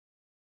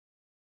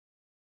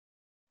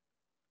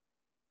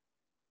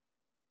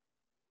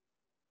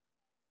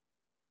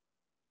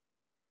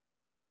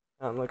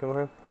I'm looking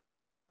for him.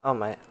 Oh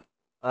my.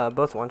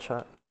 Both one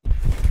shot.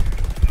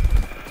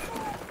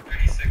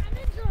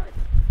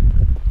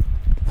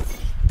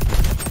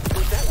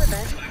 Was that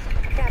revenge?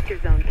 Capture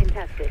zone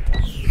contested.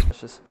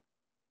 It's just.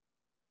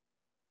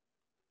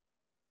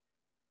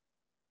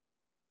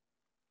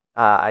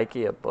 Ike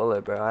a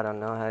bullet, bro. I don't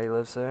know how he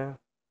lives there.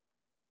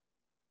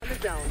 On the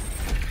zone.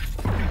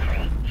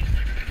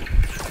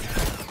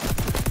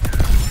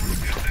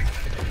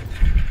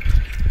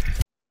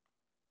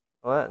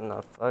 What in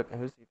the fuck?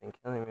 Who's even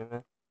killing me,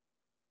 man?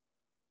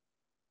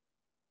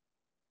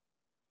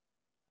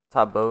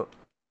 Top boat.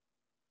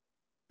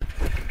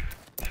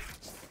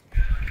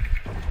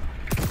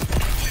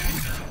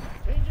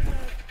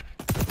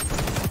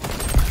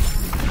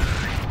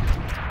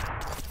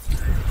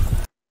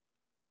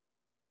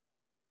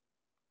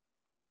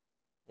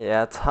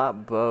 Yeah,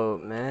 top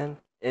boat, man.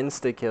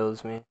 Insta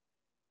kills me.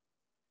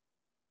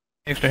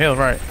 Extra health,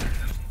 right?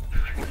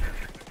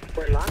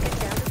 We're locking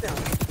down the zone.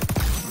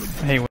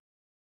 Hey,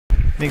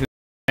 niggas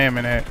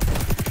spamming that.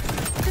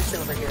 Just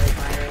over here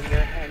admiring your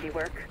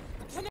handiwork.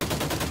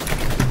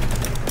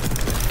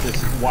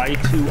 This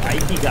Y2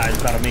 Ike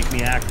guy's about to make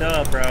me act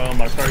up, bro. I'm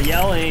about to start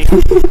yelling.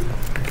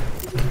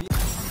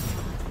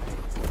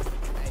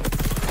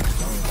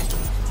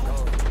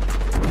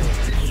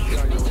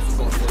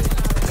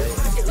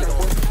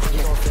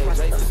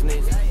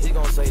 He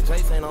gon' say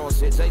Jason on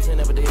shit, Jason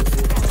never did shit,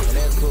 and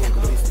that's cool,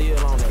 cause we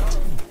still on that.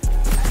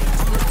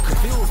 I'm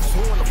confused,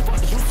 who in the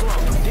fuck you from?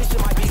 This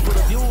shit might be for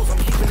the views, I'm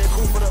keeping it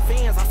cool for the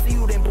fans. I see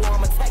you, then boy,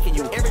 I'm attacking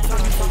you. Every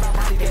time you talk about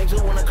body games,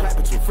 you wanna clap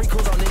at you. Free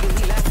cool on nigga,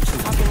 he laugh at you.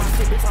 Talking my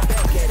shit, bitch, I'm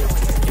back at it.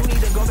 You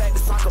need to go back to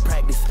soccer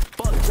practice.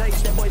 Fuck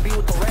Jace, that boy be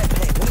with the rat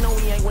pack. We know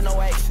he ain't with no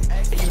action.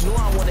 And you knew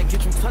I wanna get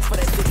you touched for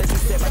that shit that you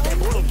said about that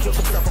boy don't kill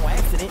himself on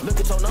accident. Look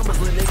at your numbers,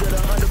 little nigga, the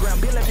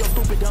underground. Bill left your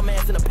stupid dumb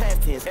ass in the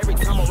past tense. Every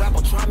time a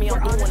rapper try me,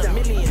 I'm doing a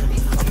million.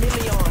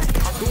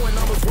 I'm doing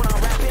numbers when I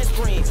rap and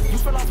scream. You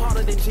feel I'm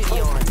harder than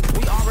Gideon.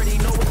 We already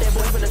know what that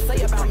boy finna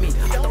say about me.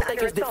 I don't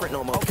think it's different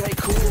no more. Okay,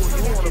 cool.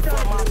 You wanna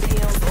fuck my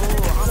BMs?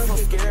 Oh, I'm so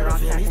scared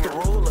of him. He's the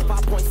ruler.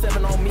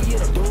 5.7 on me,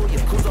 it'll do you.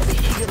 Cruise on the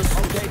eager to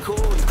okay,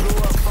 cool. You blew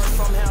up first,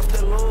 somehow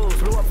still lose.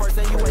 Blew up first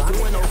and you ain't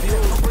doing no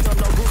views. Don't bring up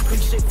no Goose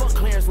Creek shit. Fuck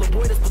Clarence, little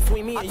boy, that's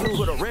between me and you.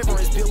 With a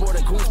reverence billboard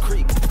at Goose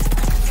Creek.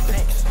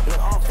 Facts,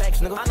 all facts,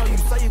 nigga. I know you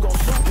say you gon'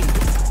 shoot me,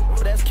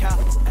 but that's cap.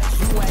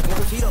 You whack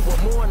niggas, heat up.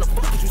 What more in the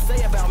fuck did you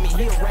say about me?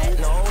 He a rat,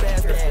 no old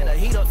ass dad. A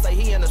heat up, say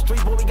he in the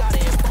street, boy, we got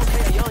it in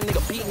 4K. A young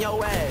nigga beating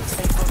your ass.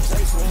 Ain't from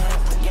Jason,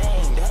 the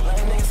game. That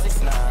lame nigga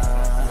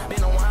 6'9".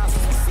 Been a while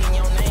since we seen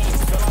your name.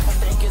 Feel like I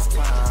think it's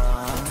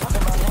time.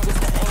 Talking about niggas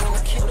that ain't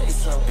gonna kill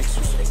themselves. Bitch,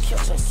 you should've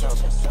killed yourself.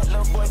 That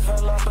little boy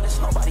fell off, but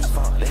it's nobody's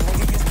fault. That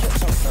nigga, you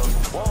killed yourself.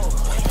 Whoa,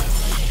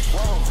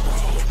 whoa,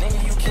 nigga,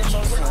 you killed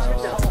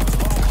yourself.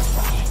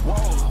 Whoa,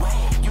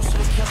 you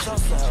should've killed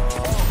yourself.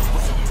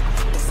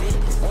 Is it?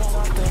 Once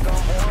I think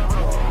I'm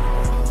horrible.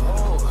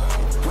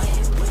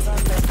 Once I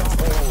think I'm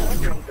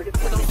horrible.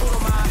 Don't shoot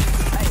on my,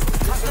 hey,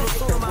 don't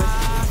shoot on my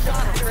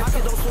shot.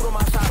 Don't shoot on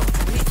my shot.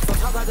 Bitch,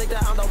 sometimes I think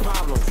that I'm no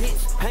problem. Bitch,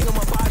 hang him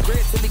up by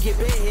dread till he get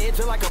bedhead.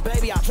 Just like a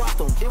baby, I dropped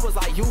him. It was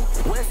like you,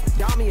 West,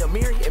 Dami,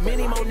 Amiri, and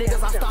many more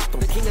niggas, I stopped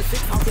them. The king of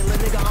shit talking,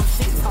 little nigga, I'm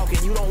shit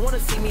talking. You don't wanna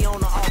see me on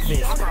the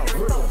offense. Hop out,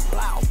 blow,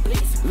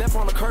 blitz. Left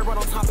on the curb right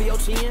on top of your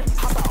chin.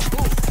 Hop out,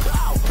 boom,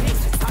 blow,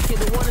 bitch. I get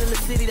the one in the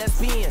city that's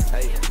being.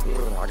 Hey,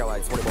 I got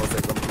like 20 more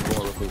seconds. I'm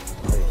going real quick.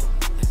 Hey.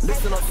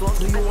 Listen up, slump.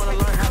 Do you wanna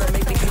learn how to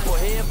make these people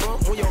head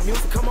bump? When your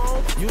music come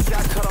on, you just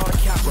gotta cut all the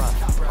cap rock.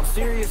 I'm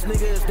serious,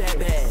 nigga, is that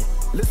bad.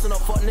 Listen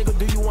up, fuck nigga,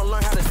 do you wanna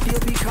learn how to still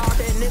be called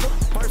that nigga?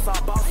 First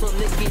off, boss up,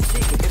 nigga, get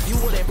chicken. If you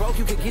wasn't broke,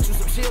 you could get you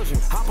some children.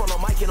 Hop on the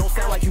mic and don't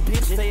sound like you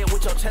bitchin'. Say it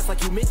with your chest like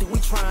you meant it, we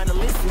trying to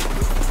listen.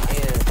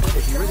 And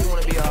if you really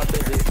wanna be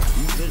authentic,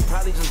 you should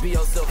probably just be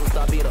yourself and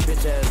stop being a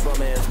bitch ass, bum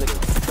ass nigga.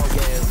 Fuck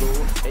ass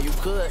dude. And you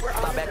could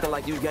stop acting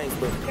like you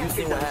gangster. You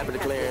seen what happened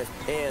to Clarence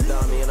and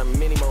Dami and a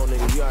many more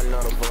niggas. You already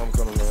know the fuck I'm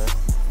coming, man.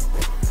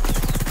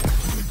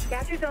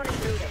 Capture zone is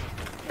moving.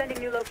 Sending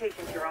new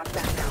locations. You're on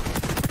back now.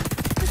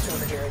 Just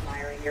over here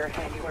admiring your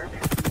handiwork.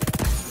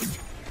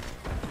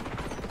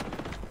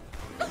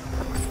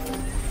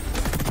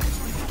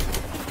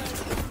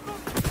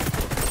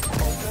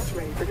 Almost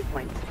ready for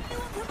deployment.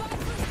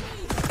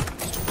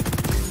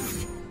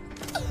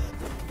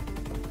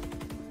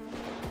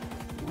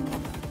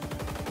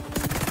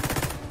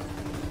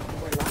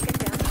 We're locking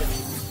down the zone.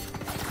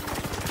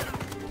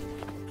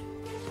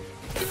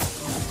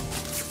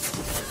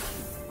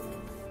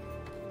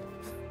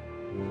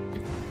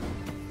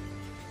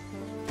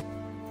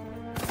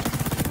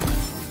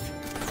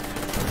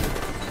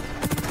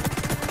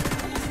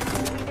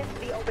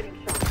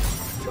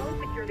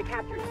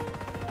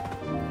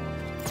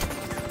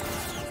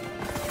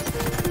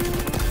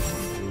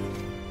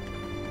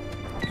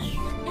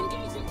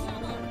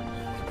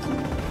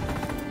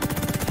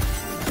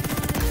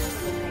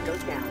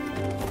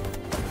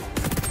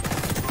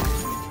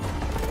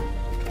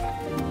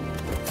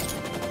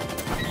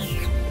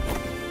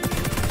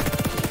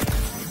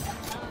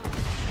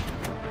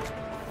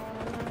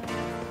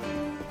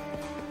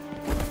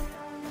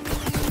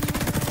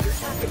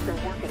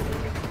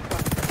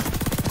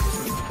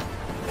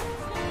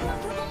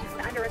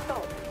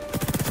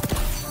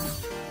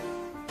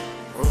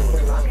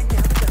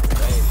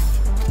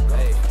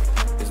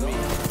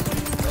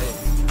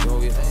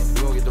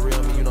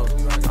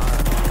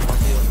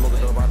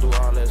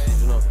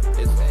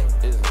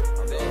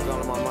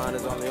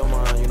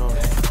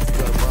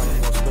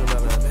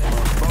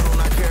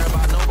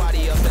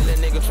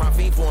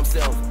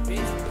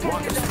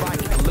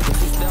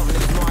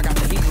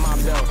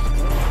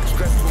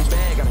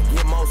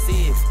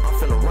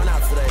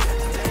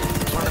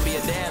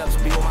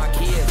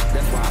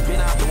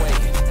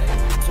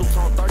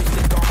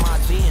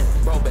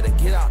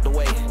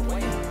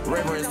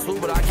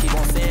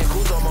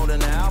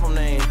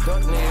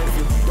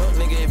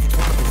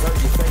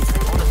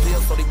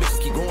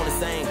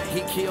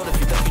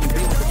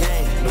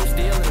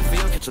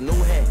 get your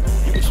new hat.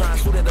 You be trying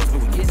to shoot at us,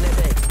 but we getting that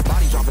back.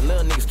 Body dropping,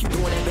 little niggas keep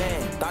doing that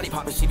bad. Thotty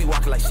popping, she be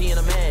walking like she in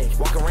a mag.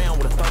 Walk around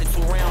with a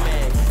 32 round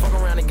mag. Fuck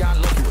around and got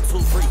lucky with 2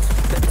 freaks.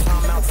 They be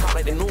talking out top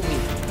like they knew me.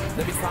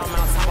 They be talking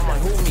out top, I'm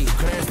like, who me?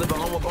 Parents live at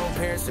home with both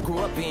parents that grew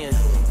up in.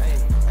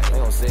 They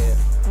gon' say it.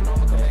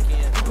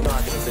 You know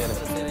I didn't say it.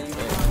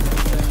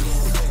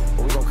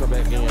 But we gon' come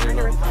back in, you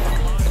know.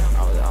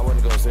 I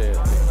wasn't gonna say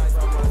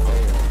it.